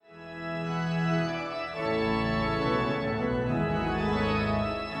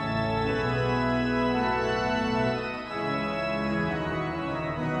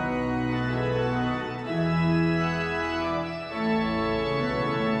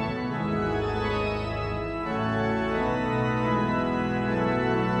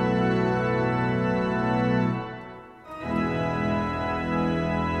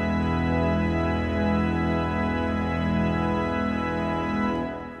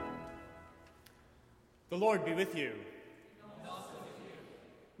The Lord be with you. And also with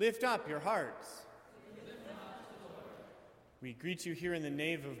you. Lift up your hearts. We greet you here in the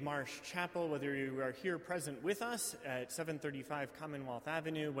nave of Marsh Chapel, whether you are here present with us at 735 Commonwealth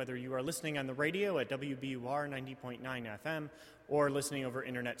Avenue, whether you are listening on the radio at WBUR 90.9 FM, or listening over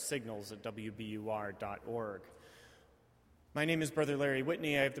internet signals at WBUR.org. My name is Brother Larry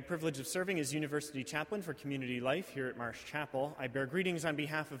Whitney. I have the privilege of serving as University Chaplain for Community Life here at Marsh Chapel. I bear greetings on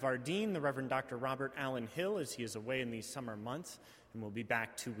behalf of our Dean, the Reverend Dr. Robert Allen Hill, as he is away in these summer months and will be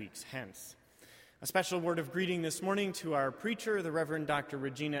back 2 weeks hence. A special word of greeting this morning to our preacher, the Reverend Dr.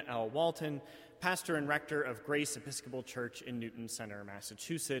 Regina L. Walton, pastor and rector of Grace Episcopal Church in Newton Center,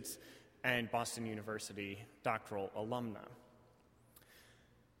 Massachusetts, and Boston University doctoral alumna.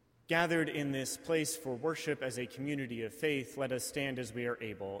 Gathered in this place for worship as a community of faith, let us stand as we are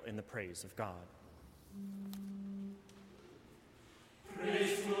able in the praise of God.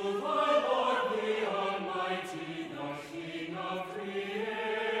 Praise to the Lord, the Almighty, the King of creation.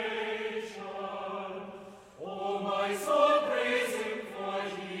 O my soul, praise him, for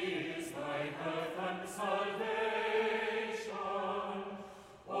he is thy health and salvation.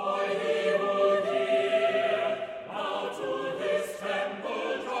 All ye who hear, now to this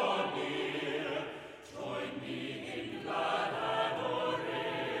temple draw near. Join me in glad adoration.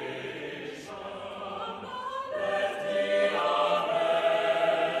 Let the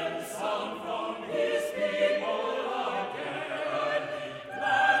amen sound from his people again,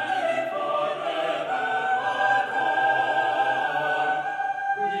 gladly forever adore.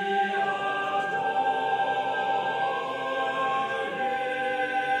 We adore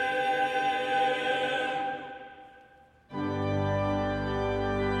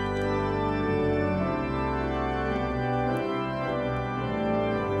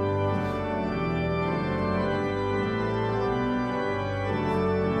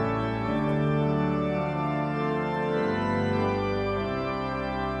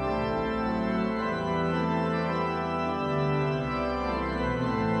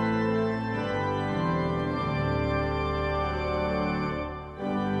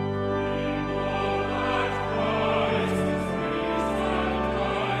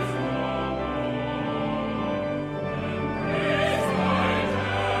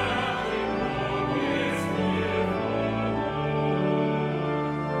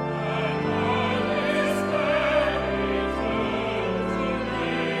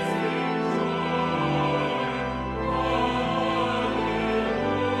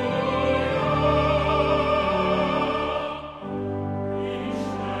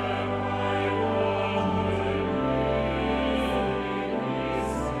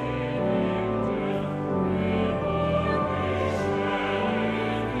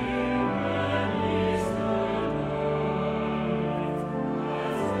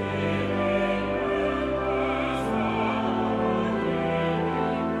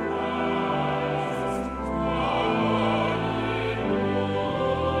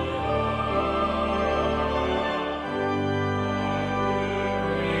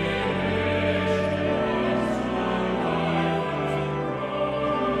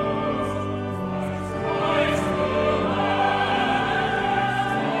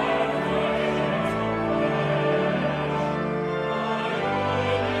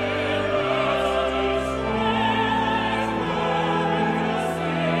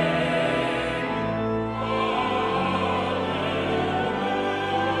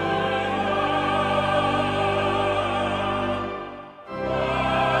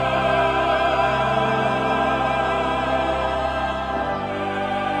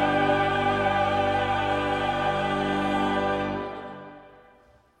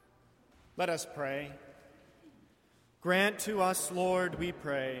Let us pray. Grant to us, Lord, we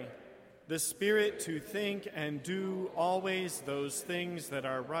pray, the Spirit to think and do always those things that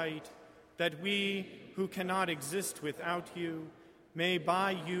are right, that we, who cannot exist without you, may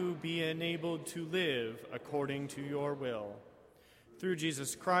by you be enabled to live according to your will. Through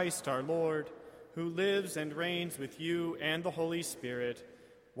Jesus Christ our Lord, who lives and reigns with you and the Holy Spirit,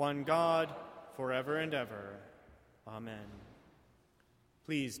 one God, forever and ever. Amen.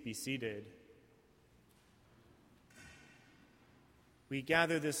 Please be seated. We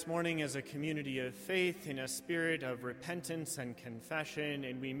gather this morning as a community of faith in a spirit of repentance and confession,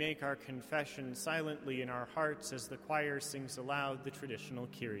 and we make our confession silently in our hearts as the choir sings aloud the traditional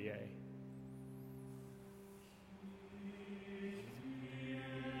Kyrie.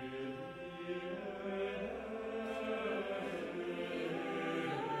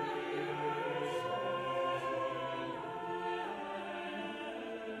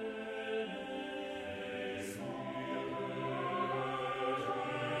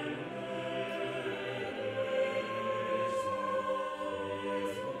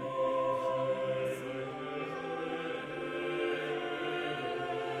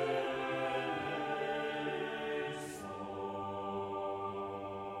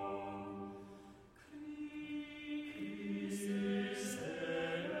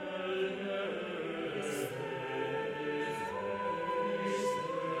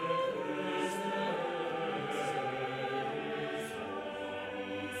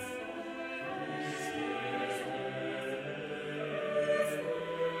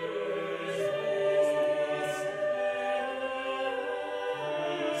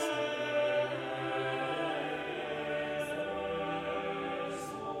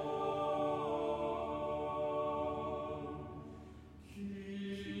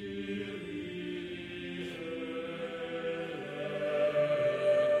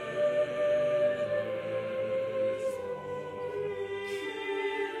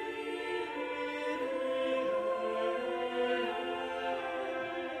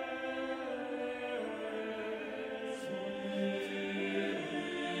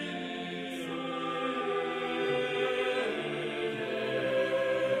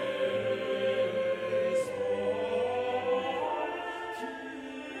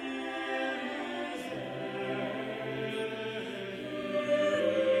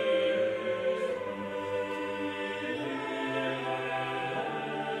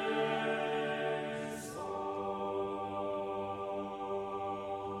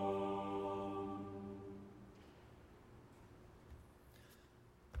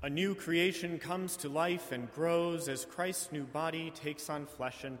 new creation comes to life and grows as Christ's new body takes on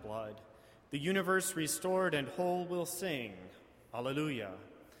flesh and blood. The universe restored and whole will sing, Alleluia.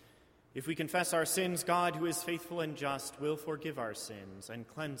 If we confess our sins, God, who is faithful and just, will forgive our sins and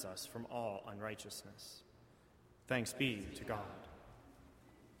cleanse us from all unrighteousness. Thanks be to God.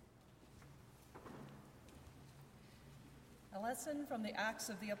 A lesson from the Acts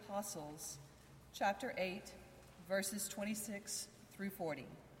of the Apostles, chapter 8, verses 26 through 40.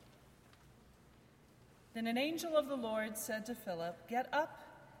 Then an angel of the Lord said to Philip, "Get up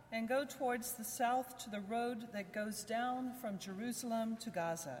and go towards the south to the road that goes down from Jerusalem to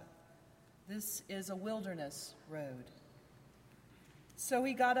Gaza. This is a wilderness road." So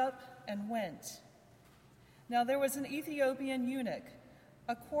he got up and went. Now there was an Ethiopian eunuch,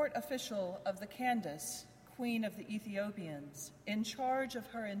 a court official of the Candace, queen of the Ethiopians, in charge of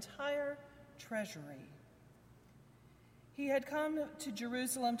her entire treasury. He had come to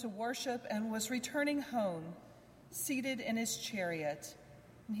Jerusalem to worship and was returning home, seated in his chariot,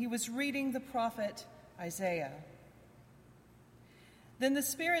 and he was reading the prophet Isaiah. Then the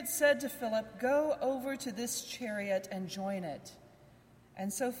Spirit said to Philip, "Go over to this chariot and join it."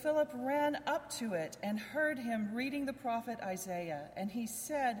 And so Philip ran up to it and heard him reading the prophet Isaiah. And he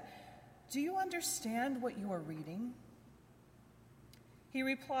said, "Do you understand what you are reading?" He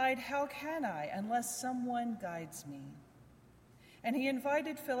replied, "How can I unless someone guides me?" And he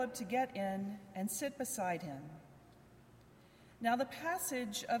invited Philip to get in and sit beside him. Now the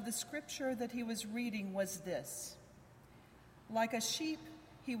passage of the scripture that he was reading was this: "Like a sheep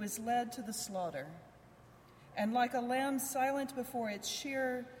he was led to the slaughter, and like a lamb silent before its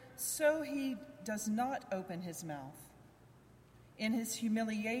shearer, so he does not open his mouth. In his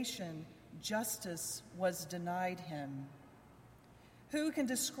humiliation, justice was denied him. Who can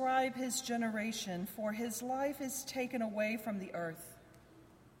describe his generation? For his life is taken away from the earth."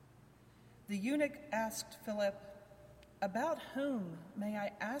 The eunuch asked Philip, "About whom, may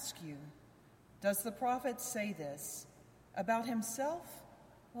I ask you, does the prophet say this? About himself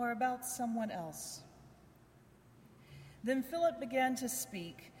or about someone else?" Then Philip began to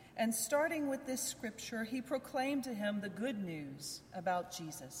speak, and starting with this scripture, he proclaimed to him the good news about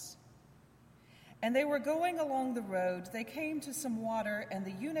Jesus. And they were going along the road. They came to some water, and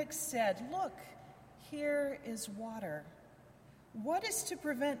the eunuch said, "Look, here is water. What is to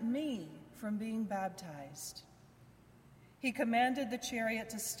prevent me from being baptized?" He commanded the chariot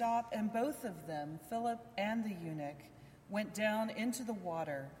to stop, and both of them, Philip and the eunuch, went down into the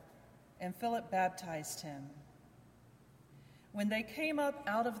water, and Philip baptized him. When they came up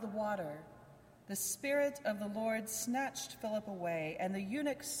out of the water, the Spirit of the Lord snatched Philip away, and the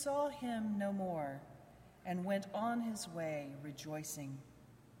eunuch saw him no more and went on his way rejoicing.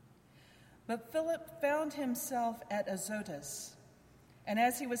 But Philip found himself at Azotus, and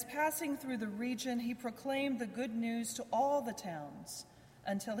as he was passing through the region, he proclaimed the good news to all the towns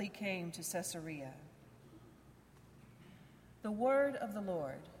until he came to Caesarea. The word of the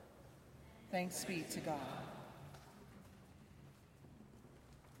Lord. Thanks be to God.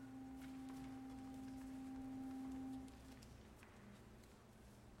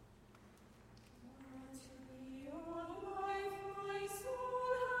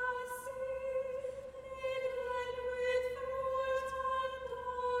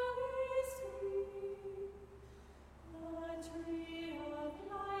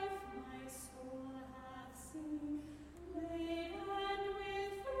 Laden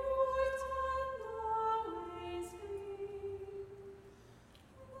with fruit and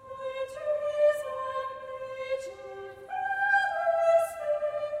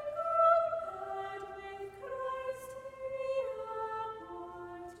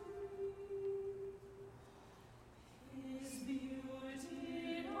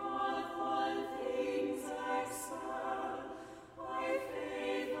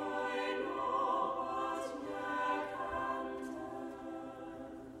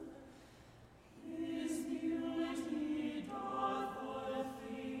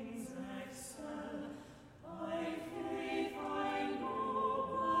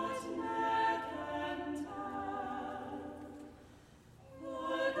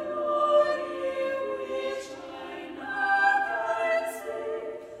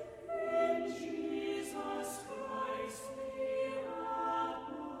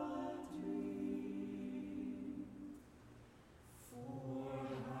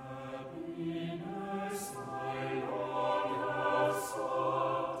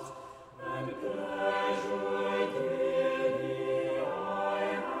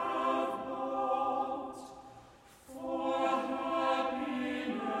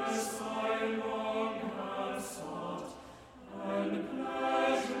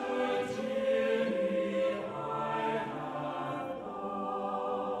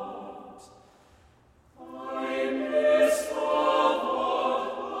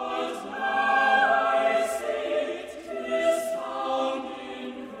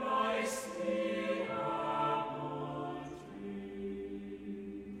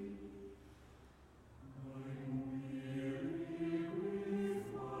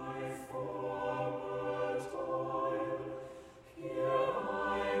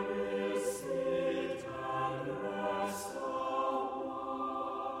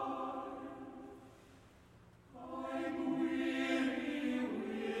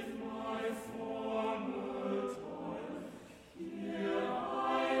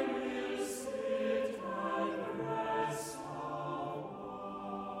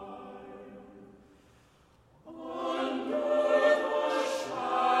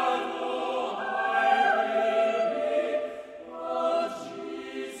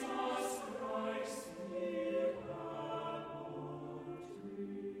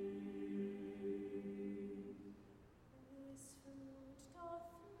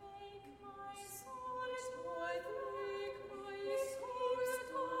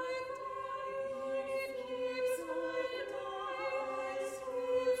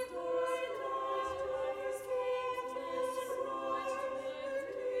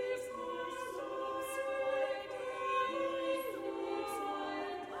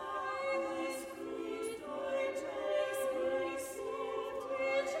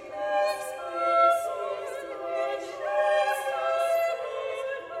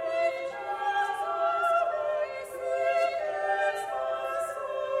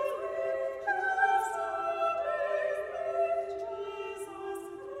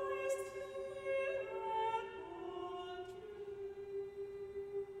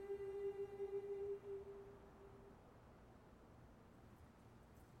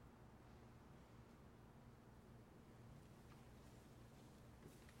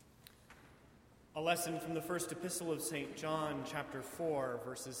A lesson from the first epistle of St. John, chapter 4,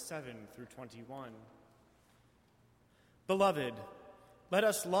 verses 7 through 21. Beloved, let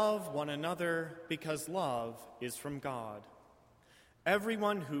us love one another because love is from God.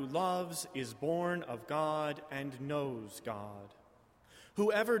 Everyone who loves is born of God and knows God.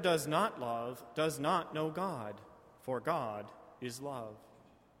 Whoever does not love does not know God, for God is love.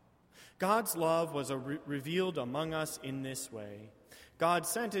 God's love was revealed among us in this way. God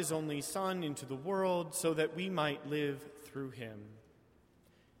sent his only Son into the world so that we might live through him.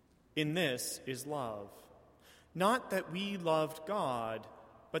 In this is love. Not that we loved God,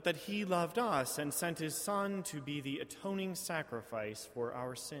 but that he loved us and sent his Son to be the atoning sacrifice for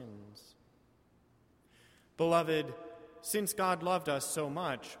our sins. Beloved, since God loved us so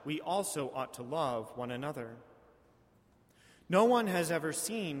much, we also ought to love one another. No one has ever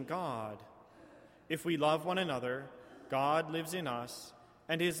seen God. If we love one another, God lives in us,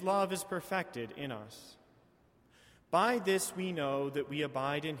 and his love is perfected in us. By this we know that we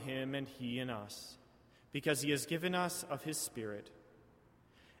abide in him and he in us, because he has given us of his Spirit.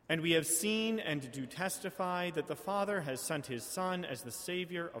 And we have seen and do testify that the Father has sent his Son as the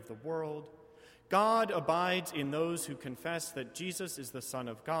Savior of the world. God abides in those who confess that Jesus is the Son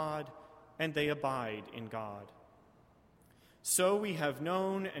of God, and they abide in God. So we have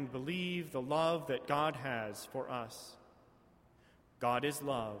known and believe the love that God has for us. God is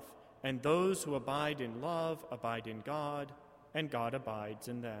love, and those who abide in love abide in God, and God abides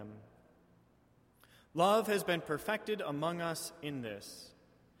in them. Love has been perfected among us in this,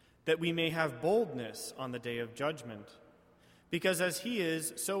 that we may have boldness on the day of judgment, because as he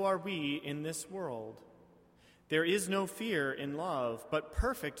is, so are we in this world. There is no fear in love, but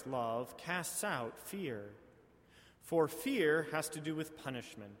perfect love casts out fear. For fear has to do with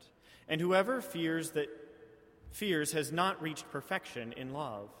punishment, and whoever fears has not reached perfection in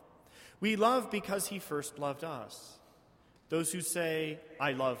love. We love because he first loved us. Those who say,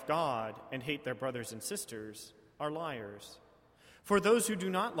 "I love God," and hate their brothers and sisters are liars. For those who do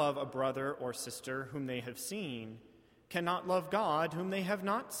not love a brother or sister whom they have seen cannot love God whom they have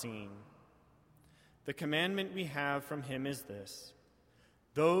not seen. The commandment we have from him is this: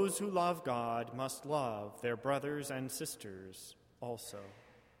 those who love God must love their brothers and sisters also.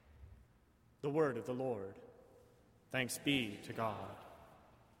 The word of the Lord. Thanks be to God.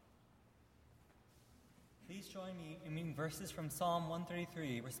 Please join me in reading verses from Psalm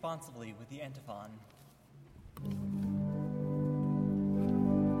 133 responsively with the antiphon.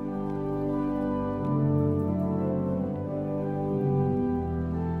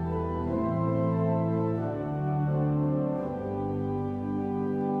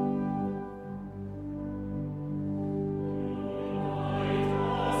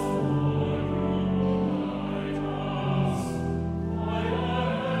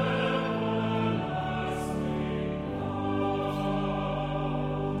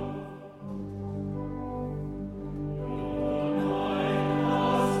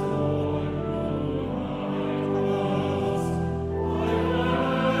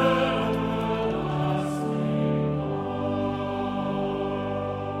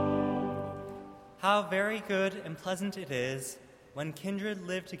 How very good and pleasant it is when kindred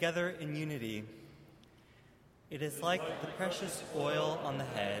live together in unity. It is like the precious oil on the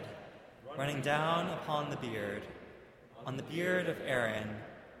head, running down upon the beard, on the beard of Aaron,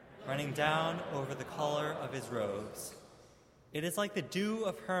 running down over the collar of his robes. It is like the dew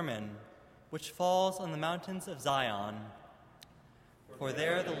of Hermon, which falls on the mountains of Zion. For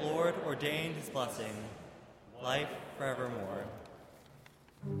there the Lord ordained his blessing, life forevermore.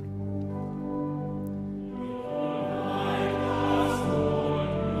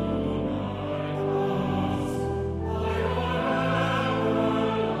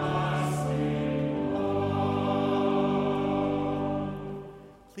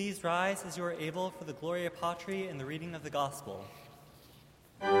 Please rise as you are able for the Gloria Patri and the reading of the Gospel.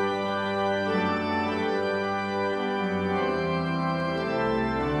 Amen.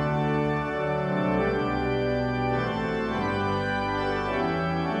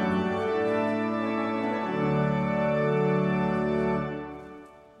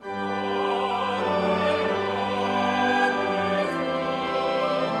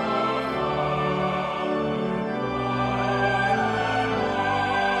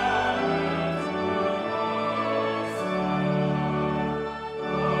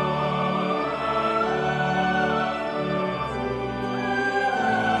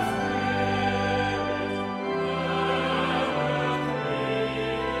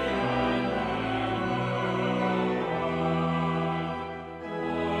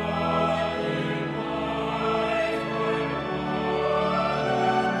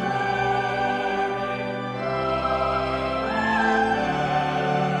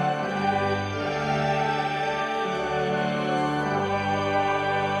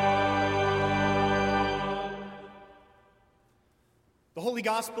 Holy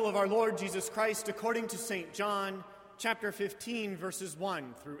Gospel of our Lord Jesus Christ according to St. John, chapter 15, verses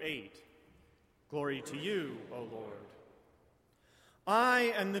 1 through 8. Glory to you, O Lord.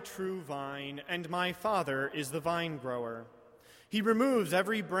 I am the true vine, and my Father is the vine grower. He removes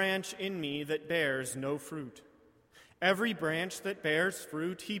every branch in me that bears no fruit. Every branch that bears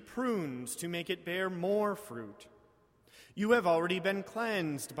fruit he prunes to make it bear more fruit. You have already been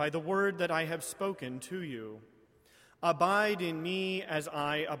cleansed by the word that I have spoken to you. Abide in me as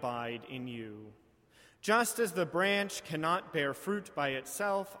I abide in you. Just as the branch cannot bear fruit by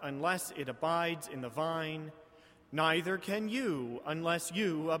itself unless it abides in the vine, neither can you unless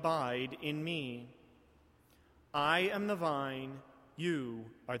you abide in me. I am the vine, you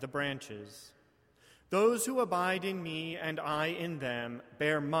are the branches. Those who abide in me and I in them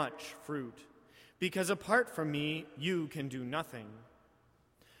bear much fruit, because apart from me you can do nothing.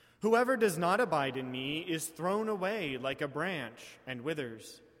 Whoever does not abide in me is thrown away like a branch and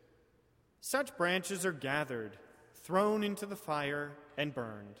withers. Such branches are gathered, thrown into the fire, and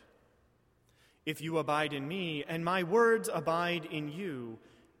burned. If you abide in me, and my words abide in you,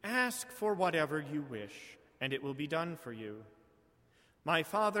 ask for whatever you wish, and it will be done for you. My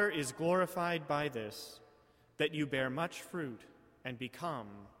Father is glorified by this, that you bear much fruit and become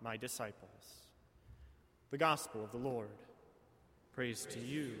my disciples. The Gospel of the Lord. Praise to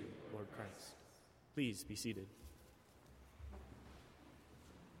you, Lord Christ. Please be seated.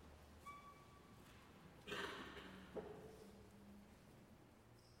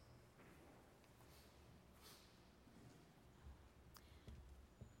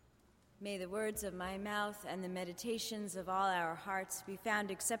 May the words of my mouth and the meditations of all our hearts be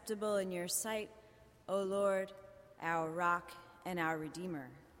found acceptable in your sight, O Lord, our rock and our Redeemer.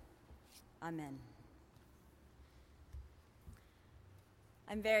 Amen.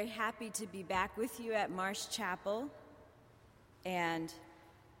 I'm very happy to be back with you at Marsh Chapel, and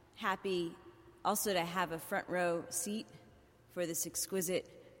happy also to have a front row seat for this exquisite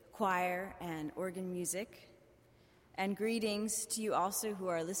choir and organ music. And greetings to you also who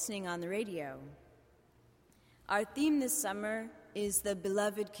are listening on the radio. Our theme this summer is the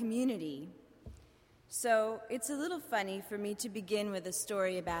beloved community. So it's a little funny for me to begin with a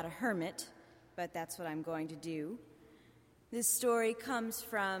story about a hermit, but that's what I'm going to do. This story comes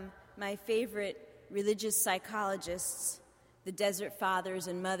from my favorite religious psychologists, the Desert Fathers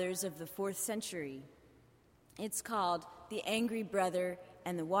and Mothers of the 4th century. It's called The Angry Brother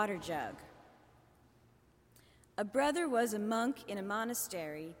and the Water Jug. A brother was a monk in a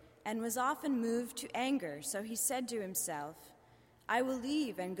monastery and was often moved to anger, so he said to himself, I will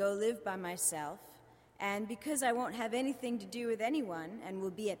leave and go live by myself, and because I won't have anything to do with anyone and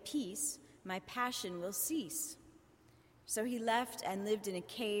will be at peace, my passion will cease. So he left and lived in a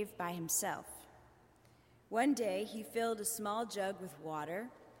cave by himself. One day he filled a small jug with water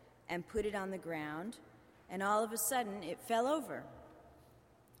and put it on the ground, and all of a sudden it fell over.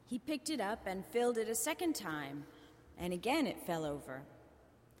 He picked it up and filled it a second time, and again it fell over.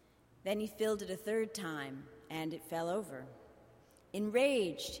 Then he filled it a third time, and it fell over.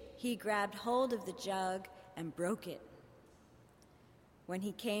 Enraged, he grabbed hold of the jug and broke it. When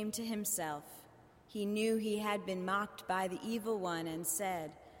he came to himself, he knew he had been mocked by the evil one and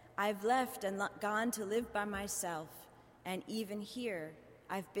said, I've left and gone to live by myself, and even here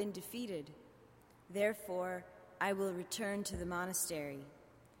I've been defeated. Therefore, I will return to the monastery.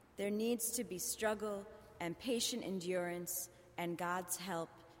 There needs to be struggle and patient endurance and God's help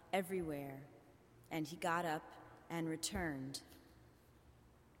everywhere. And he got up and returned.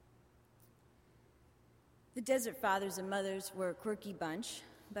 The Desert Fathers and Mothers were a quirky bunch,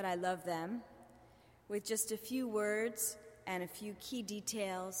 but I love them. With just a few words and a few key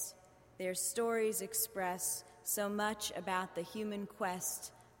details, their stories express so much about the human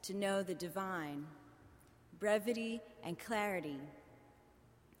quest to know the divine, brevity and clarity.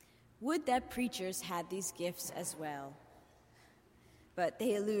 Would that preachers had these gifts as well, but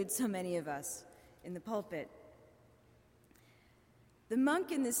they elude so many of us in the pulpit. The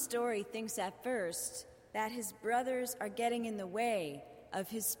monk in this story thinks at first that his brothers are getting in the way of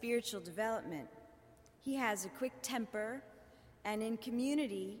his spiritual development. He has a quick temper, and in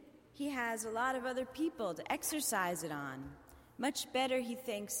community, he has a lot of other people to exercise it on. Much better, he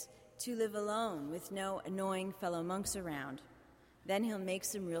thinks, to live alone with no annoying fellow monks around. Then he'll make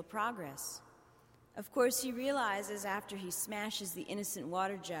some real progress. Of course, he realizes after he smashes the innocent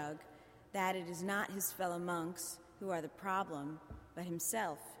water jug that it is not his fellow monks who are the problem, but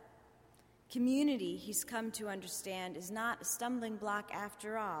himself. Community, he's come to understand, is not a stumbling block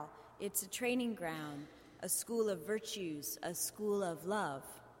after all. It's a training ground, a school of virtues, a school of love.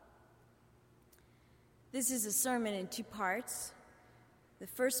 This is a sermon in 2 parts. The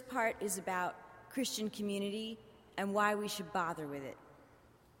first part is about Christian community and why we should bother with it.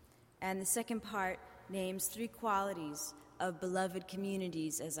 And the second part names 3 qualities of beloved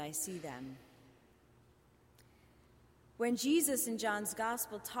communities as I see them. When Jesus in John's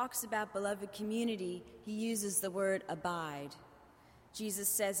Gospel talks about beloved community, he uses the word abide. Jesus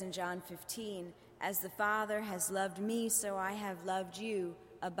says in John 15, "As the Father has loved me, so I have loved you.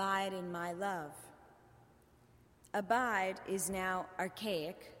 Abide in my love." Abide is now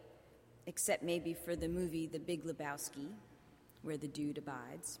archaic, except maybe for the movie The Big Lebowski, where the dude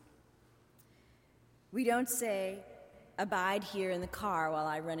abides. We don't say, "Abide here in the car while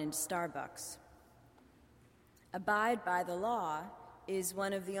I run into Starbucks." Abide by the law is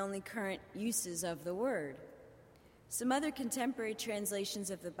one of the only current uses of the word. Some other contemporary translations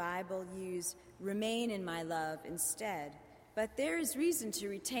of the Bible use "remain in my love" instead, but there is reason to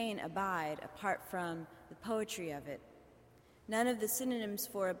retain abide apart from the poetry of it. None of the synonyms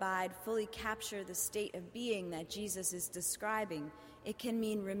for abide fully capture the state of being that Jesus is describing. It can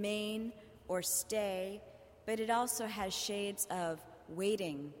mean remain or stay, but it also has shades of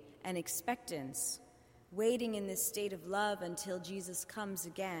waiting and expectance, waiting in this state of love until Jesus comes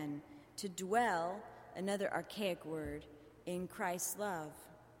again, to dwell, another archaic word, in Christ's love.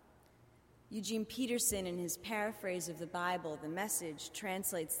 Eugene Peterson, in his paraphrase of the Bible, The Message,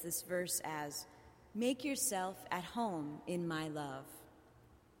 translates this verse as, "Make yourself at home in my love."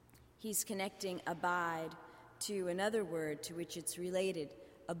 He's connecting abide to another word to which it's related,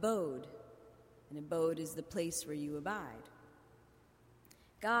 abode. An abode is the place where you abide.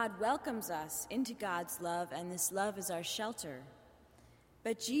 God welcomes us into God's love, and this love is our shelter.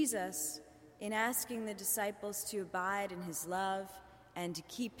 But Jesus, in asking the disciples to abide in his love and to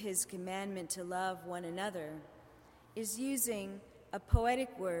keep his commandment to love one another, is using a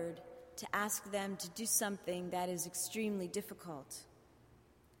poetic word to ask them to do something that is extremely difficult.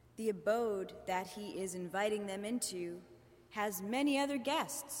 The abode that he is inviting them into has many other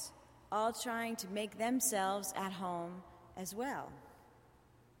guests, all trying to make themselves at home as well.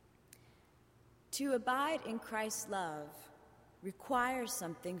 To abide in Christ's love requires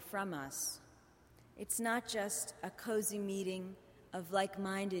something from us. It's not just a cozy meeting of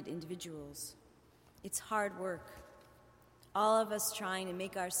like-minded individuals. It's hard work. All of us trying to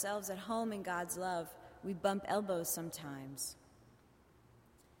make ourselves at home in God's love, we bump elbows sometimes.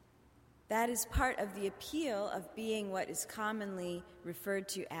 That is part of the appeal of being what is commonly referred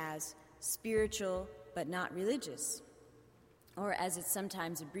to as spiritual but not religious, or as it's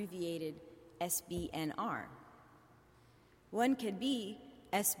sometimes abbreviated, SBNR. One can be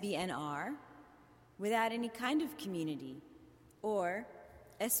SBNR without any kind of community, or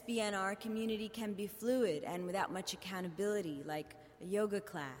SBNR community can be fluid and without much accountability, like a yoga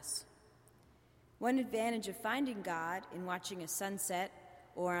class. One advantage of finding God in watching a sunset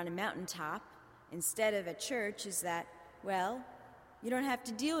or on a mountaintop instead of at church is that, well, you don't have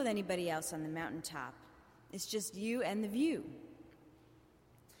to deal with anybody else on the mountaintop. It's just you and the view.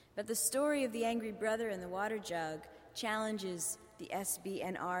 But the story of the angry brother and the water jug challenges the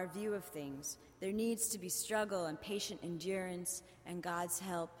SBNR view of things. There needs to be struggle and patient endurance and God's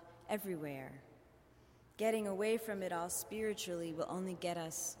help everywhere. Getting away from it all spiritually will only get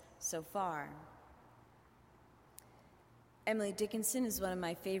us so far. Emily Dickinson is one of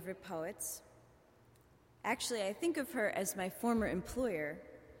my favorite poets. Actually, I think of her as my former employer,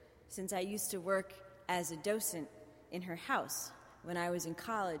 since I used to work as a docent in her house when I was in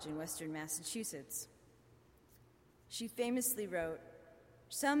college in Western Massachusetts. She famously wrote,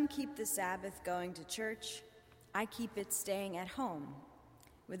 "Some keep the Sabbath going to church, I keep it staying at home,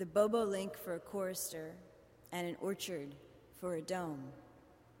 with a bobolink for a chorister and an orchard for a dome."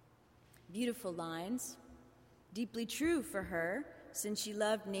 Beautiful lines, deeply true for her, since she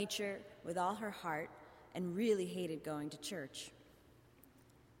loved nature with all her heart and really hated going to church.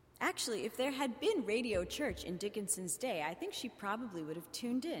 Actually, if there had been radio church in Dickinson's day, I think she probably would have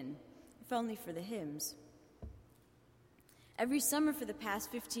tuned in, if only for the hymns. Every summer for the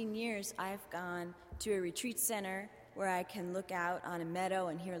past 15 years, I've gone to a retreat center where I can look out on a meadow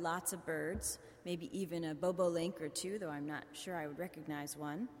and hear lots of birds, maybe even a bobolink or two, though I'm not sure I would recognize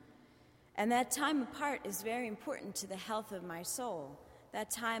one. And that time apart is very important to the health of my soul. That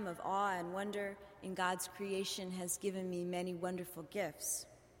time of awe and wonder in God's creation has given me many wonderful gifts.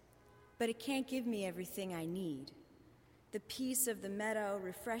 But it can't give me everything I need. The peace of the meadow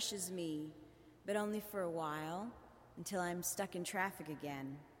refreshes me, but only for a while, until I'm stuck in traffic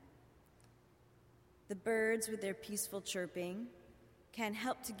again. The birds, with their peaceful chirping, can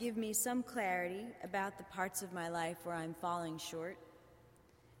help to give me some clarity about the parts of my life where I'm falling short.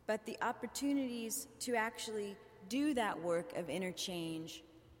 But the opportunities to actually do that work of interchange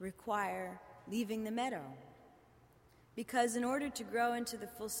require leaving the meadow. Because in order to grow into the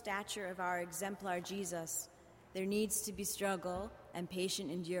full stature of our exemplar Jesus, there needs to be struggle and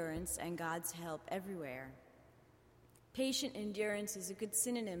patient endurance and God's help everywhere. Patient endurance is a good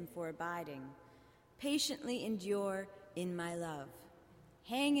synonym for abiding. Patiently endure in my love.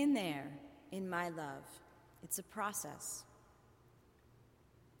 Hang in there in my love. It's a process.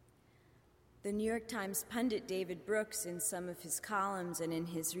 The New York Times pundit David Brooks, in some of his columns and in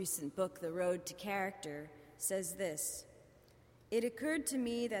his recent book, The Road to Character, says this: "It occurred to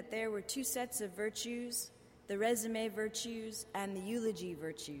me that there were two sets of virtues, the resume virtues and the eulogy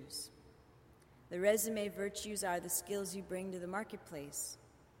virtues. The resume virtues are the skills you bring to the marketplace.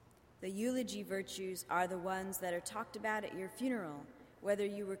 The eulogy virtues are the ones that are talked about at your funeral, whether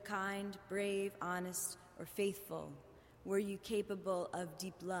you were kind, brave, honest, or faithful. Were you capable of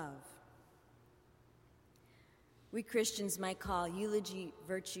deep love?" We Christians might call eulogy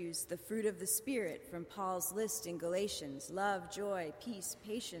virtues the fruit of the Spirit from Paul's list in Galatians: love, joy, peace,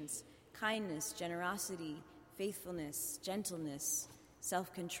 patience, kindness, generosity, faithfulness, gentleness,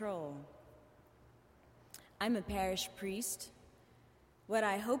 self-control. I'm a parish priest. What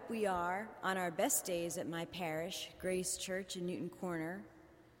I hope we are on our best days at my parish, Grace Church in Newton Corner,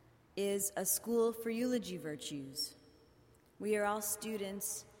 is a school for eulogy virtues. We are all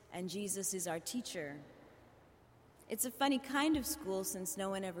students, and Jesus is our teacher. It's a funny kind of school since no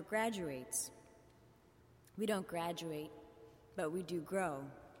one ever graduates. We don't graduate, but we do grow.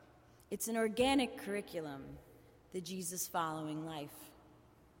 It's an organic curriculum, the Jesus-following life.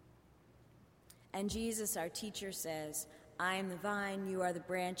 And Jesus, our teacher, says, "I am the vine, you are the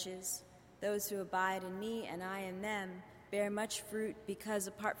branches. Those who abide in me and I in them bear much fruit, because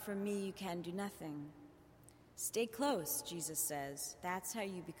apart from me you can do nothing." Stay close, Jesus says. That's how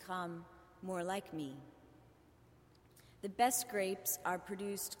you become more like me. The best grapes are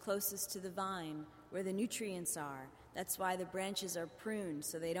produced closest to the vine, where the nutrients are. That's why the branches are pruned,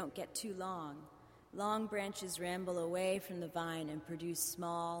 so they don't get too long. Long branches ramble away from the vine and produce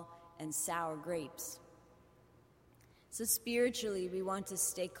small and sour grapes. So spiritually, we want to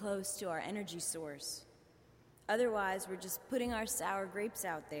stay close to our energy source. Otherwise, we're just putting our sour grapes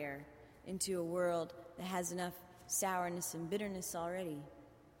out there into a world that has enough sourness and bitterness already.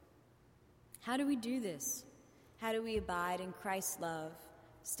 How do we do this? How do we abide in Christ's love,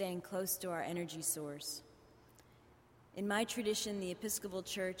 staying close to our energy source? In my tradition, the Episcopal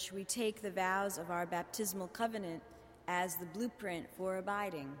Church, we take the vows of our baptismal covenant as the blueprint for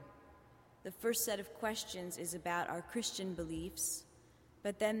abiding. The first set of questions is about our Christian beliefs,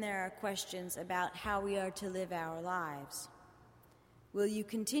 but then there are questions about how we are to live our lives. Will you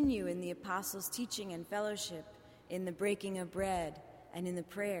continue in the apostles' teaching and fellowship, in the breaking of bread, and in the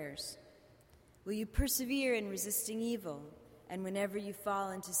prayers? Will you persevere in resisting evil, and whenever you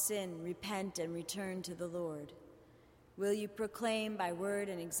fall into sin, repent and return to the Lord? Will you proclaim by word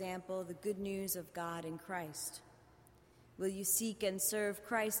and example the good news of God in Christ? Will you seek and serve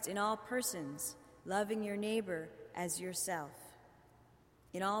Christ in all persons, loving your neighbor as yourself?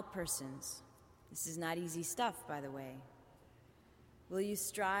 In all persons. This is not easy stuff, by the way. Will you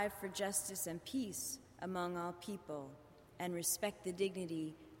strive for justice and peace among all people and respect the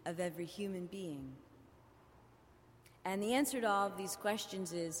dignity of every human being? And the answer to all of these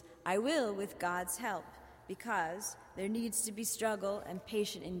questions is, I will with God's help, because there needs to be struggle and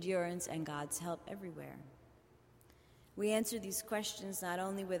patient endurance and God's help everywhere. We answer these questions not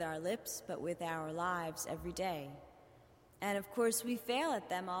only with our lips, but with our lives every day. And of course, we fail at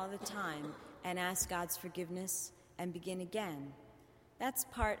them all the time and ask God's forgiveness and begin again. That's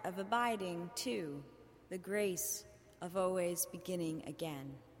part of abiding, too, the grace of always beginning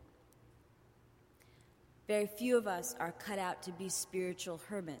again. Very few of us are cut out to be spiritual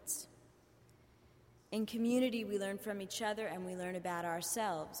hermits. In community, we learn from each other and we learn about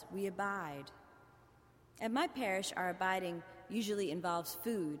ourselves. We abide. At my parish, our abiding usually involves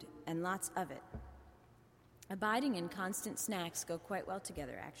food, and lots of it. Abiding and constant snacks go quite well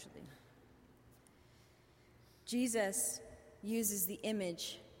together, actually. Jesus uses the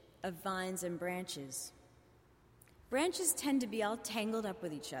image of vines and branches. Branches tend to be all tangled up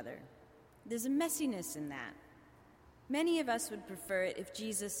with each other. There's a messiness in that. Many of us would prefer it if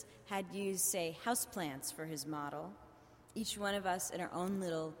Jesus had used, say, houseplants for his model, each one of us in our own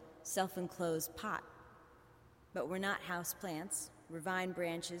little self-enclosed pot. But we're not houseplants. We're vine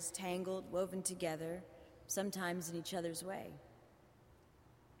branches, tangled, woven together, sometimes in each other's way.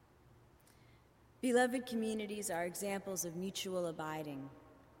 Beloved communities are examples of mutual abiding.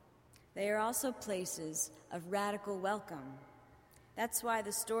 They are also places of radical welcome. That's why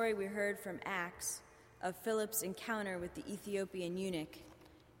the story we heard from Acts of Philip's encounter with the Ethiopian eunuch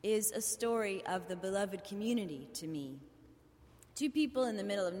is a story of the beloved community to me. Two people in the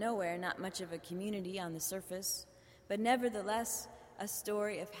middle of nowhere, not much of a community on the surface, but nevertheless a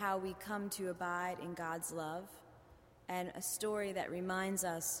story of how we come to abide in God's love, and a story that reminds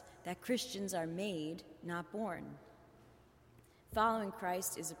us that Christians are made, not born. Following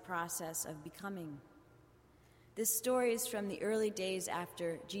Christ is a process of becoming. This story is from the early days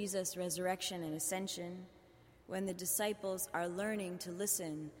after Jesus' resurrection and ascension, when the disciples are learning to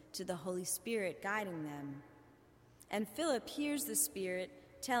listen to the Holy Spirit guiding them. And Philip hears the Spirit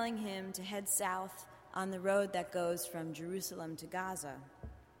telling him to head south on the road that goes from Jerusalem to Gaza.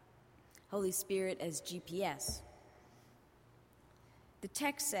 Holy Spirit as GPS. The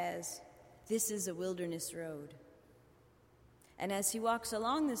text says, "This is a wilderness road." And as he walks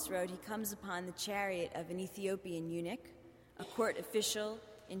along this road, he comes upon the chariot of an Ethiopian eunuch, a court official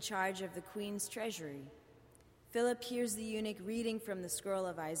in charge of the queen's treasury. Philip hears the eunuch reading from the scroll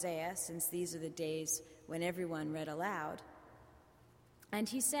of Isaiah, since these are the days when everyone read aloud. And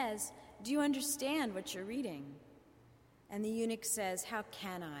he says, "Do you understand what you're reading?" And the eunuch says, "How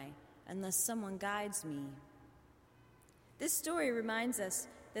can I, unless someone guides me?" This story reminds us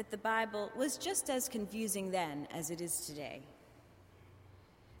that the Bible was just as confusing then as it is today.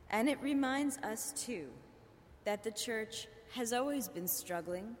 And it reminds us, too, that the church has always been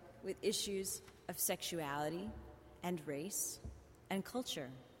struggling with issues of sexuality and race and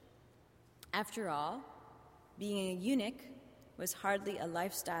culture. After all, being a eunuch was hardly a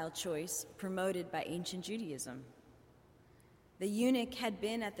lifestyle choice promoted by ancient Judaism. The eunuch had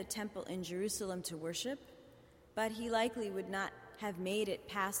been at the temple in Jerusalem to worship, but he likely would not have made it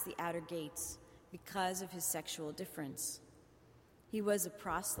past the outer gates because of his sexual difference. He was a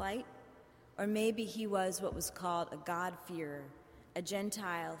proselyte, or maybe he was what was called a God-fearer, a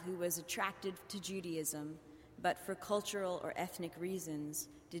Gentile who was attracted to Judaism, but for cultural or ethnic reasons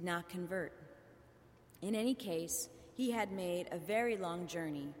did not convert. In any case, he had made a very long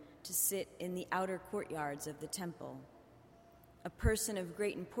journey to sit in the outer courtyards of the temple. A person of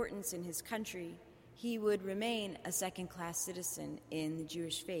great importance in his country, he would remain a second-class citizen in the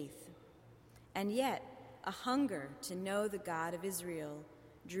Jewish faith. And yet, a hunger to know the God of Israel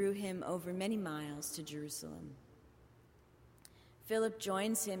drew him over many miles to Jerusalem. Philip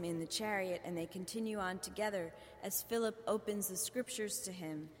joins him in the chariot, and they continue on together as Philip opens the scriptures to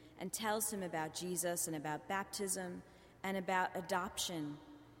him and tells him about Jesus and about baptism and about adoption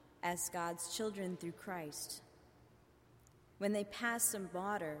as God's children through Christ. When they pass some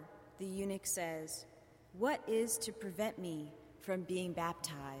water, the eunuch says, "What is to prevent me from being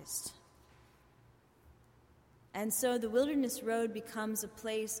baptized?" And so the wilderness road becomes a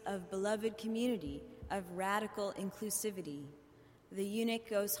place of beloved community, of radical inclusivity. The eunuch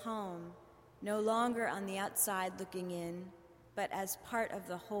goes home, no longer on the outside looking in, but as part of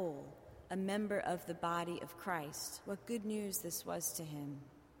the whole, a member of the body of Christ. What good news this was to him.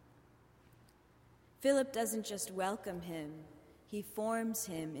 Philip doesn't just welcome him, he forms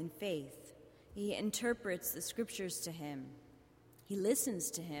him in faith. He interprets the scriptures to him. He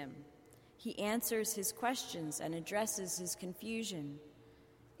listens to him. He answers his questions and addresses his confusion.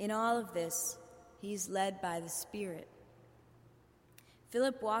 In all of this, he's led by the Spirit.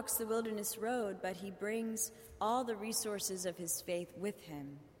 Philip walks the wilderness road, but he brings all the resources of his faith with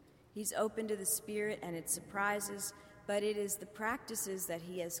him. He's open to the Spirit and its surprises, but it is the practices that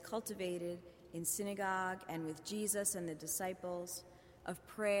he has cultivated in synagogue and with Jesus and the disciples, of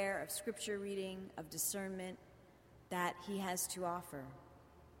prayer, of scripture reading, of discernment, that he has to offer.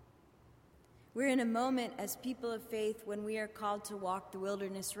 We're in a moment as people of faith when we are called to walk the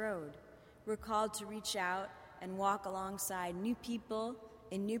wilderness road. We're called to reach out and walk alongside new people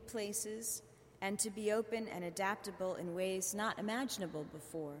in new places and to be open and adaptable in ways not imaginable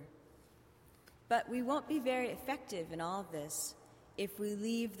before. But we won't be very effective in all of this if we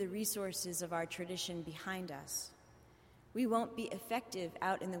leave the resources of our tradition behind us. We won't be effective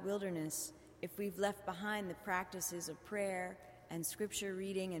out in the wilderness if we've left behind the practices of prayer and scripture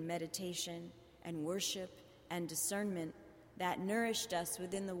reading and meditation and worship and discernment that nourished us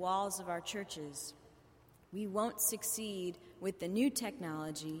within the walls of our churches. We won't succeed with the new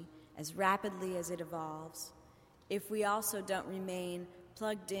technology as rapidly as it evolves if we also don't remain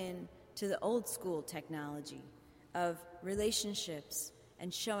plugged in to the old school technology of relationships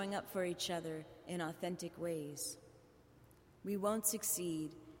and showing up for each other in authentic ways. We won't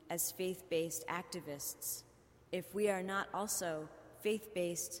succeed as faith-based activists if we are not also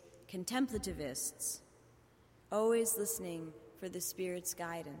faith-based contemplativists, always listening for the Spirit's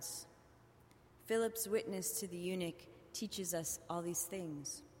guidance. Philip's witness to the eunuch teaches us all these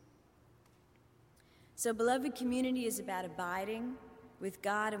things. So, beloved community is about abiding with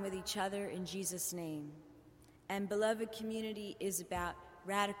God and with each other in Jesus' name. And beloved community is about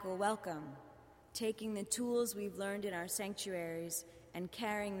radical welcome, taking the tools we've learned in our sanctuaries and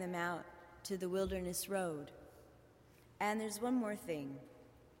carrying them out to the wilderness road. And there's one more thing.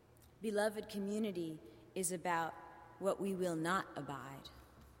 Beloved community is about what we will not abide.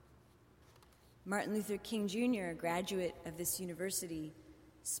 Martin Luther King Jr., a graduate of this university,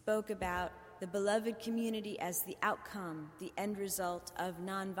 spoke about the beloved community as the outcome, the end result of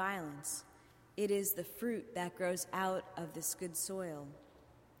nonviolence. It is the fruit that grows out of this good soil.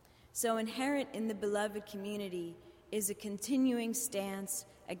 So inherent in the beloved community is a continuing stance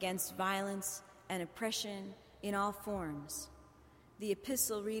against violence and oppression in all forms. The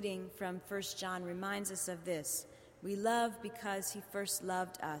epistle reading from 1 John reminds us of this. We love because he first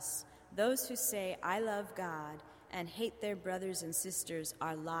loved us. Those who say, I love God, and hate their brothers and sisters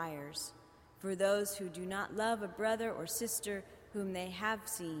are liars. For those who do not love a brother or sister whom they have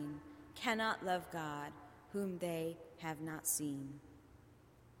seen cannot love God, whom they have not seen.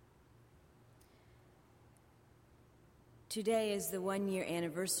 Today is the 1-year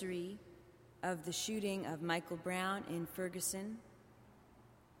anniversary of the shooting of Michael Brown in Ferguson.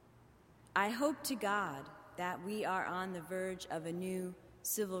 I hope to God that we are on the verge of a new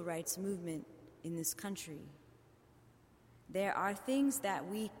civil rights movement in this country. There are things that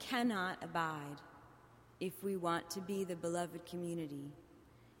we cannot abide if we want to be the beloved community,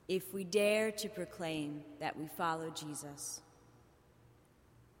 if we dare to proclaim that we follow Jesus.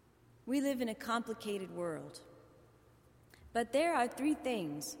 We live in a complicated world, but there are 3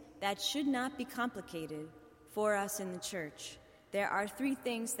 things that should not be complicated for us in the church. There are 3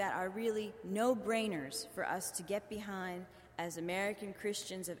 things that are really no-brainers for us to get behind as American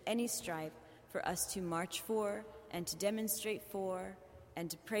Christians of any stripe, for us to march for and to demonstrate for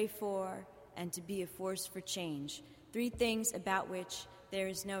and to pray for and to be a force for change. 3 things about which there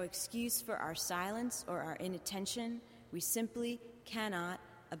is no excuse for our silence or our inattention. We simply cannot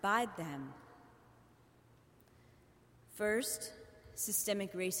abide them. First,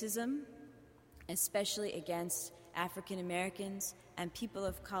 systemic racism, especially against African Americans and people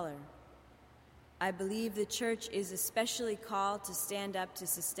of color. I believe the church is especially called to stand up to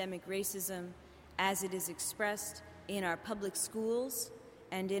systemic racism as it is expressed in our public schools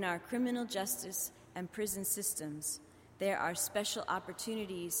and in our criminal justice and prison systems. There are special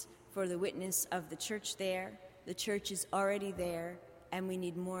opportunities for the witness of the church there. The church is already there, and we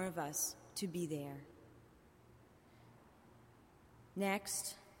need more of us to be there.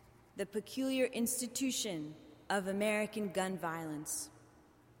 Next, the peculiar institution of American gun violence.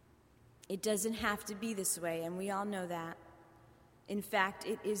 It doesn't have to be this way, and we all know that. In fact,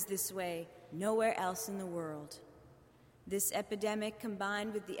 it is this way nowhere else in the world. This epidemic,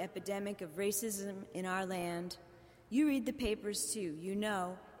 combined with the epidemic of racism in our land, you read the papers too, you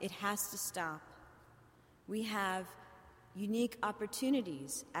know it has to stop. We have unique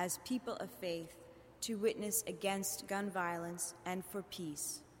opportunities as people of faith to witness against gun violence and for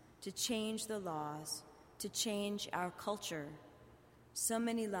peace, to change the laws, to change our culture. So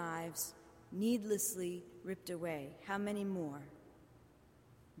many lives needlessly ripped away. How many more?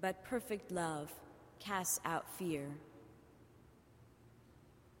 But perfect love casts out fear.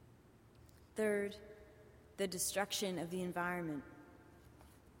 Third, the destruction of the environment.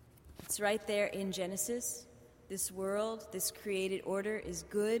 It's right there in Genesis. This world, this created order is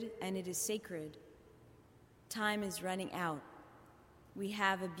good and it is sacred. Time is running out. We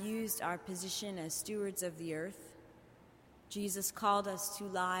have abused our position as stewards of the earth. Jesus called us to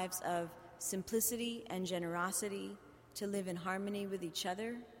lives of simplicity and generosity, to live in harmony with each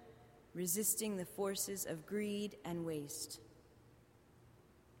other, resisting the forces of greed and waste.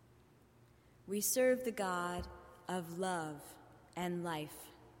 We serve the God of love and life.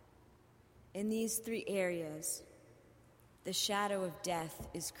 In these 3 areas, the shadow of death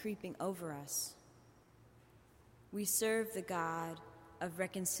is creeping over us. We serve the God of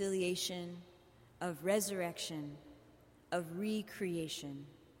reconciliation, of resurrection, of recreation.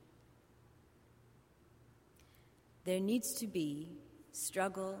 There needs to be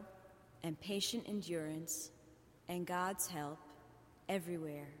struggle and patient endurance and God's help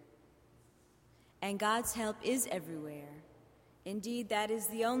everywhere. And God's help is everywhere. Indeed, that is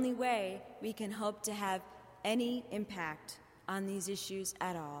the only way we can hope to have any impact on these issues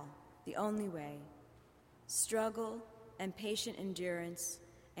at all. The only way. Struggle and patient endurance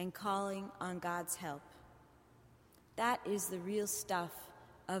and calling on God's help. That is the real stuff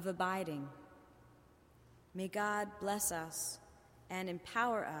of abiding. May God bless us and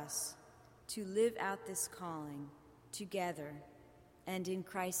empower us to live out this calling together and in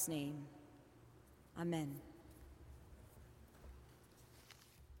Christ's name. Amen.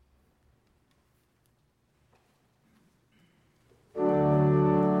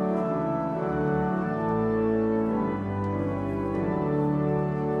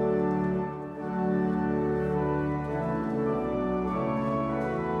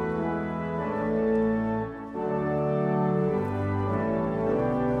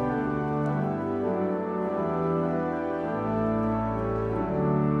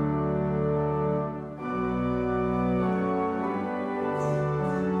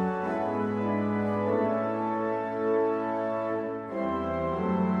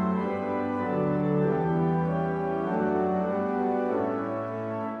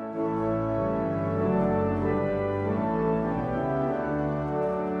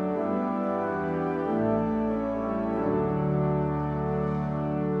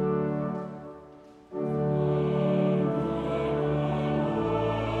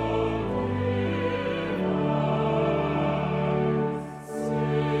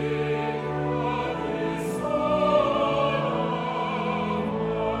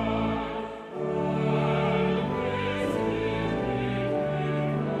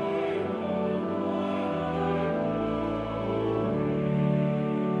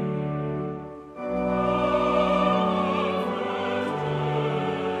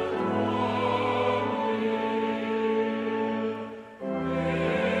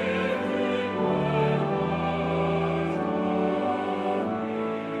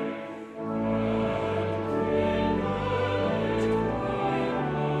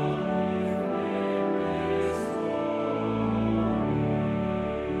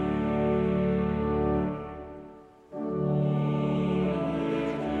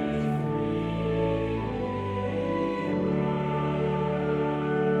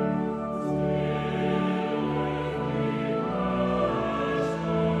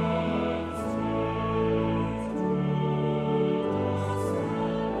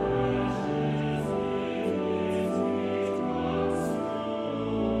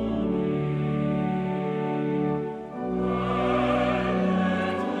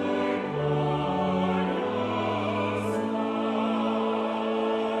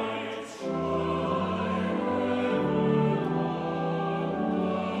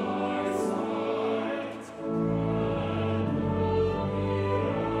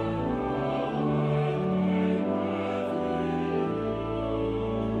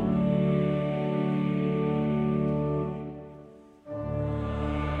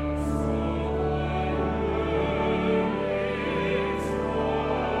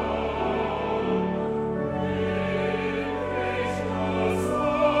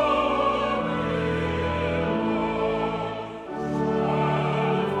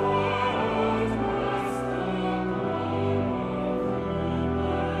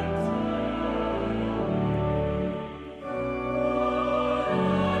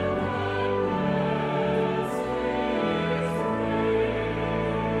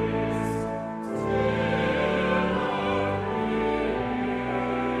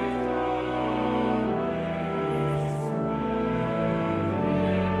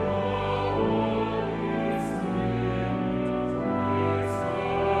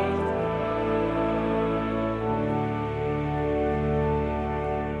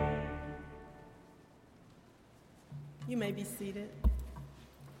 You may be seated.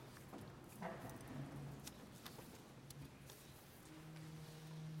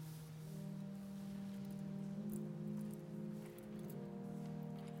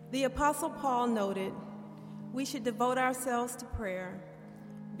 The Apostle Paul noted, we should devote ourselves to prayer,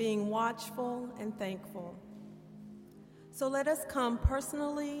 being watchful and thankful. So let us come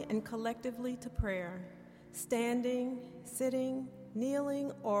personally and collectively to prayer, standing, sitting,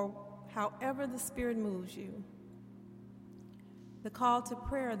 kneeling, or however the Spirit moves you. The call to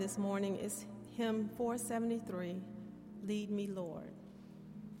prayer this morning is hymn 473, Lead Me, Lord.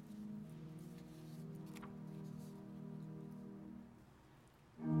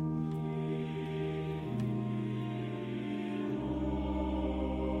 Lord.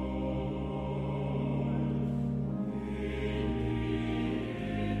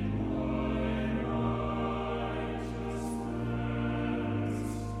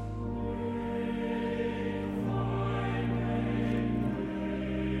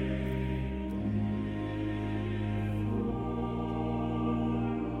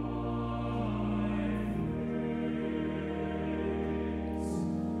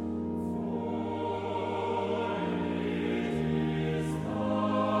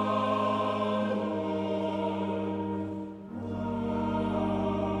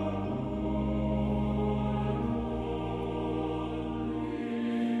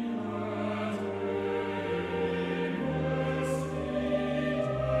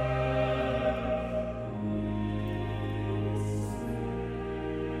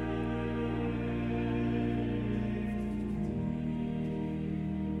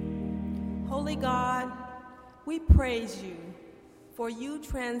 Holy God, we praise you, for you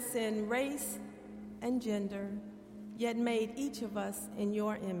transcend race and gender, yet made each of us in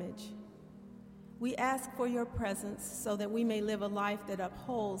your image. We ask for your presence so that we may live a life that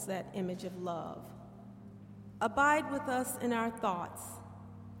upholds that image of love. Abide with us in our thoughts.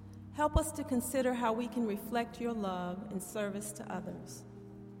 Help us to consider how we can reflect your love in service to others.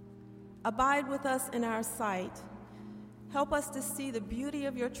 Abide with us in our sight. Help us to see the beauty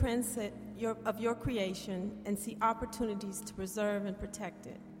of your creation and see opportunities to preserve and protect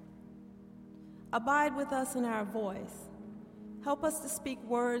it. Abide with us in our voice. Help us to speak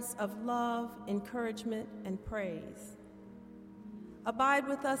words of love, encouragement, and praise. Abide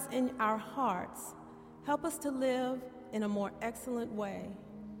with us in our hearts. Help us to live in a more excellent way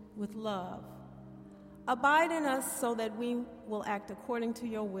with love. Abide in us so that we will act according to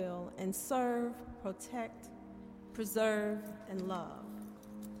your will and serve, protect, preserve, and love.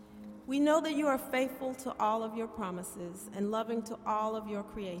 We know that you are faithful to all of your promises and loving to all of your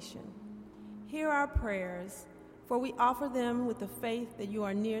creation. Hear our prayers, for we offer them with the faith that you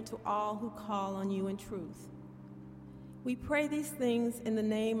are near to all who call on you in truth. We pray these things in the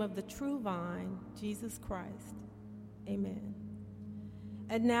name of the true vine, Jesus Christ. Amen.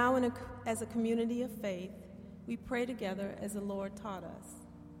 And now, as a community of faith, we pray together as the Lord taught us.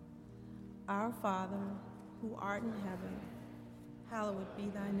 Our Father, who art in heaven, hallowed be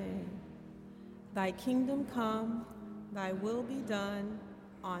thy name. Thy kingdom come, thy will be done,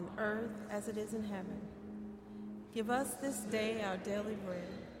 on earth as it is in heaven. Give us this day our daily bread,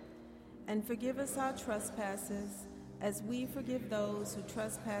 and forgive us our trespasses, as we forgive those who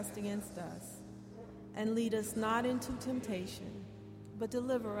trespass against us. And lead us not into temptation, but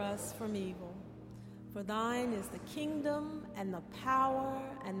deliver us from evil. For thine is the kingdom, and the power,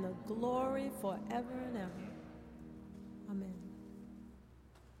 and the glory forever and ever. Amen.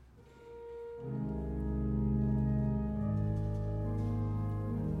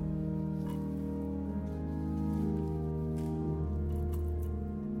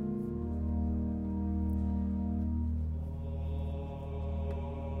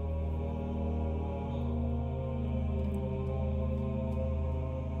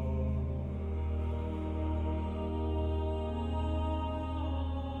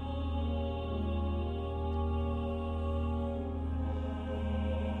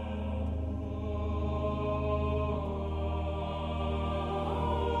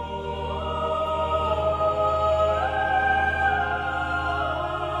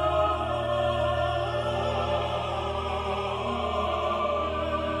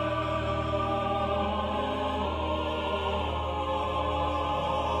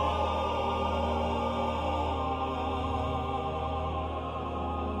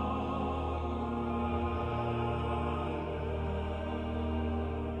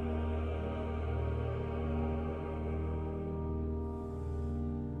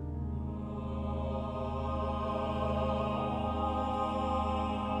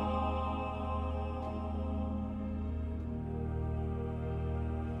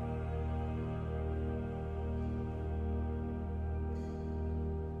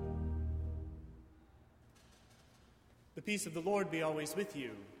 The peace of the Lord be always with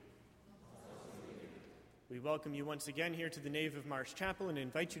you. We welcome you once again here to the nave of Marsh Chapel and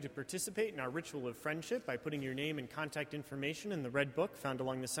invite you to participate in our ritual of friendship by putting your name and contact information in the red book found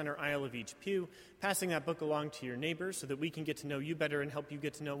along the center aisle of each pew, passing that book along to your neighbors so that we can get to know you better and help you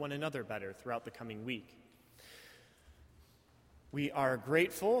get to know one another better throughout the coming week. We are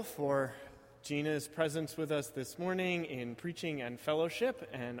grateful for Gina's presence with us this morning in preaching and fellowship,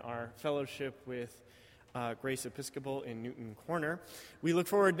 and our fellowship with Grace Episcopal in Newton Corner. We look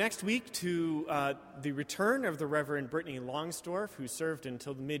forward next week to the return of the Reverend Brittany Longsdorf, who served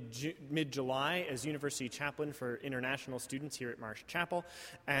until mid-July as University Chaplain for international students here at Marsh Chapel,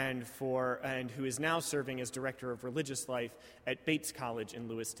 and who is now serving as Director of Religious Life at Bates College in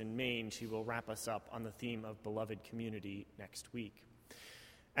Lewiston, Maine. She will wrap us up on the theme of beloved community next week.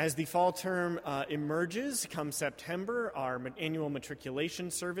 As the fall term emerges, come September, our annual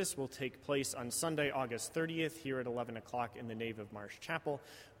matriculation service will take place on Sunday, August 30th, here at 11 o'clock in the nave of Marsh Chapel.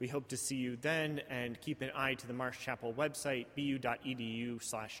 We hope to see you then, and keep an eye to the Marsh Chapel website,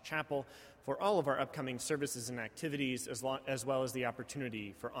 bu.edu/chapel, for all of our upcoming services and activities, as well as the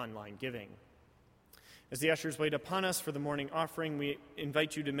opportunity for online giving. As the ushers wait upon us for the morning offering, we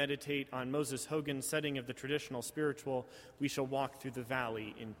invite you to meditate on Moses Hogan's setting of the traditional spiritual, "We shall walk through the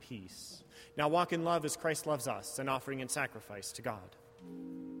valley in peace." Now walk in love as Christ loves us, an offering and sacrifice to God.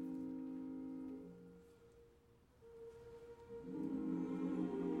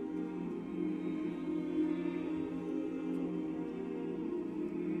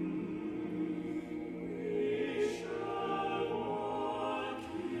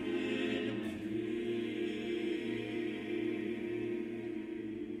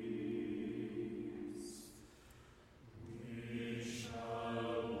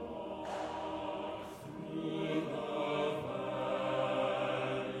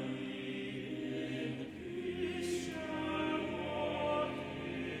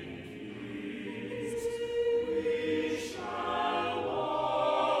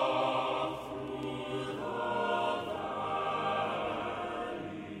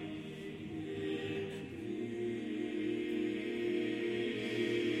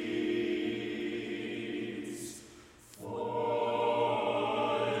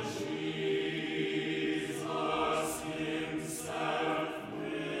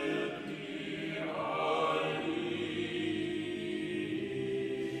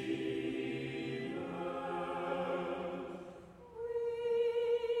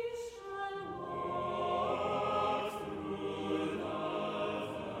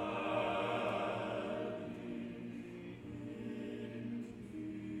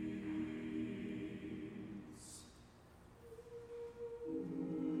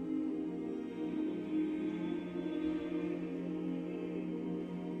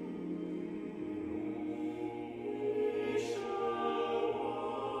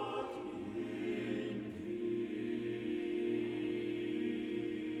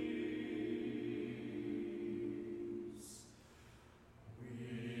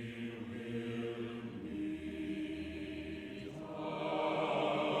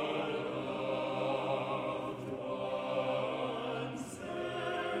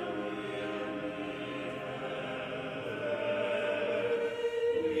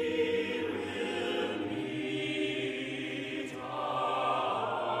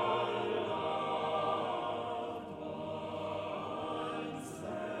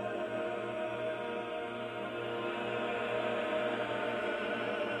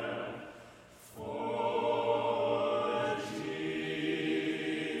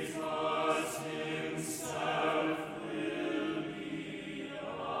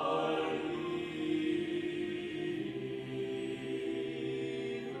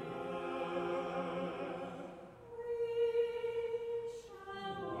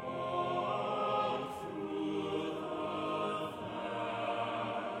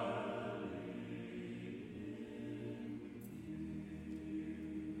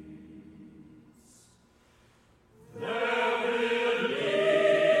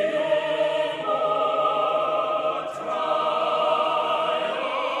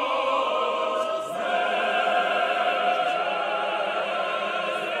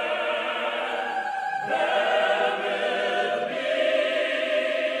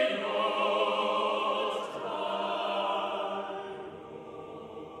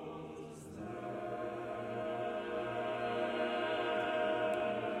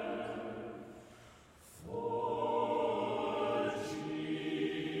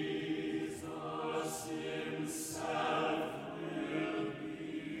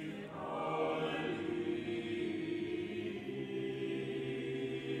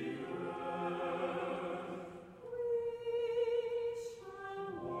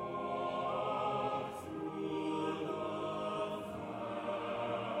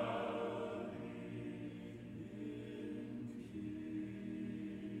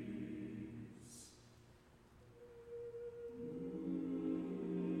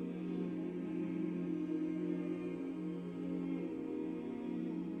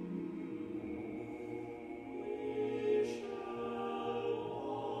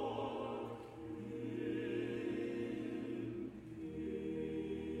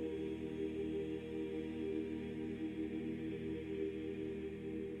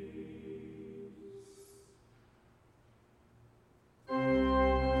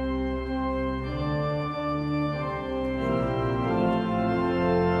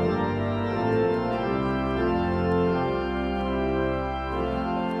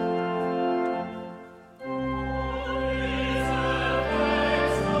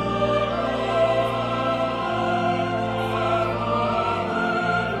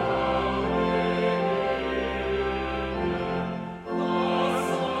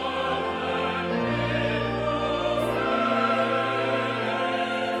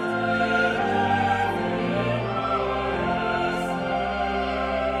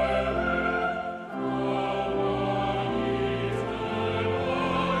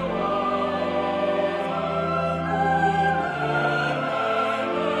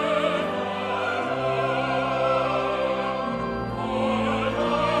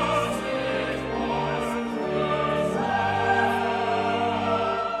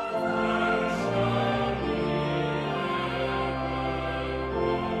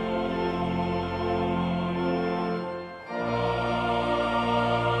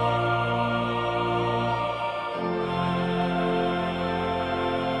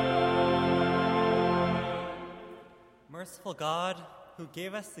 merciful God, who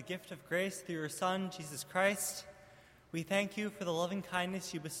gave us the gift of grace through your Son, Jesus Christ, we thank you for the loving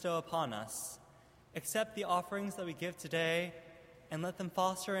kindness you bestow upon us. Accept the offerings that we give today, and let them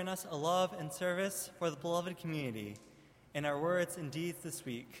foster in us a love and service for the beloved community in our words and deeds this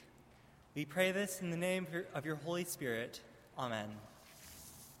week. We pray this in the name of your Holy Spirit. Amen.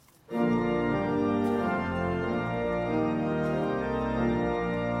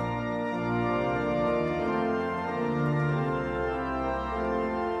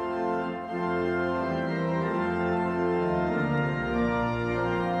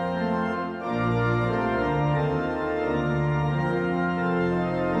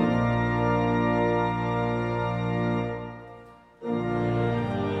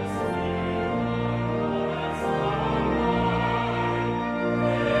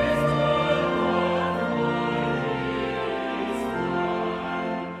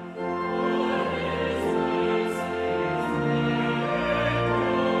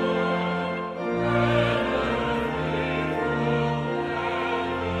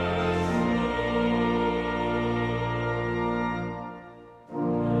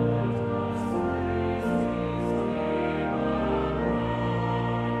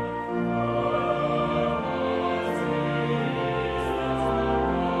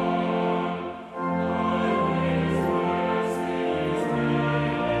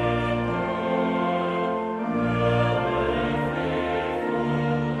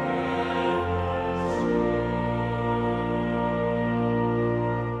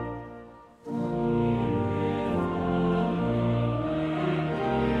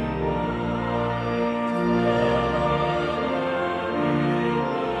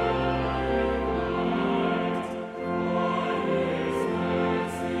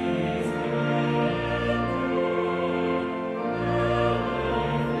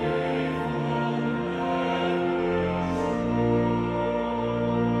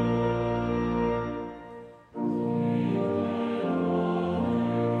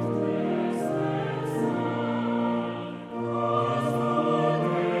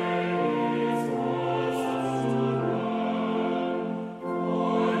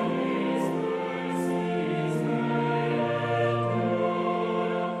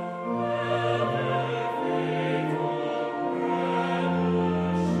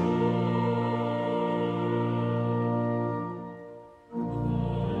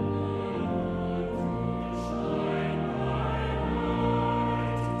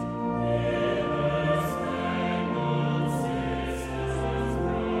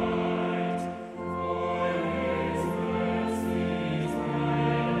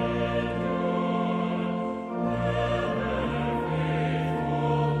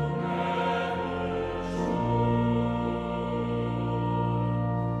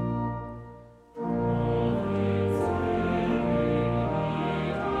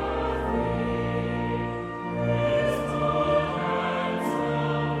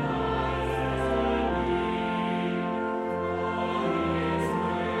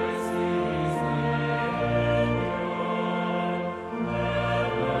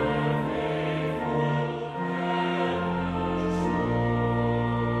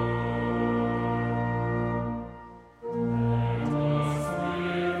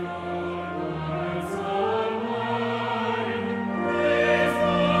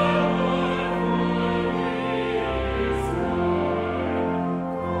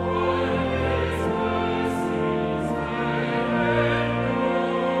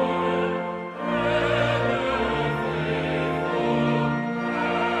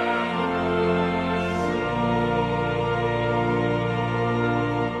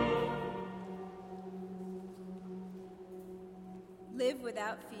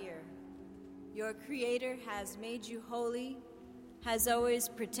 Without fear. Your Creator has made you holy, has always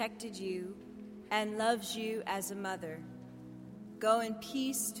protected you, and loves you as a mother. Go in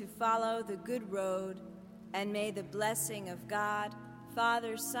peace to follow the good road, and may the blessing of God,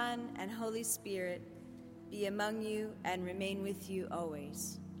 Father, Son, and Holy Spirit be among you and remain with you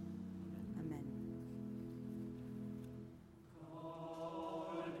always.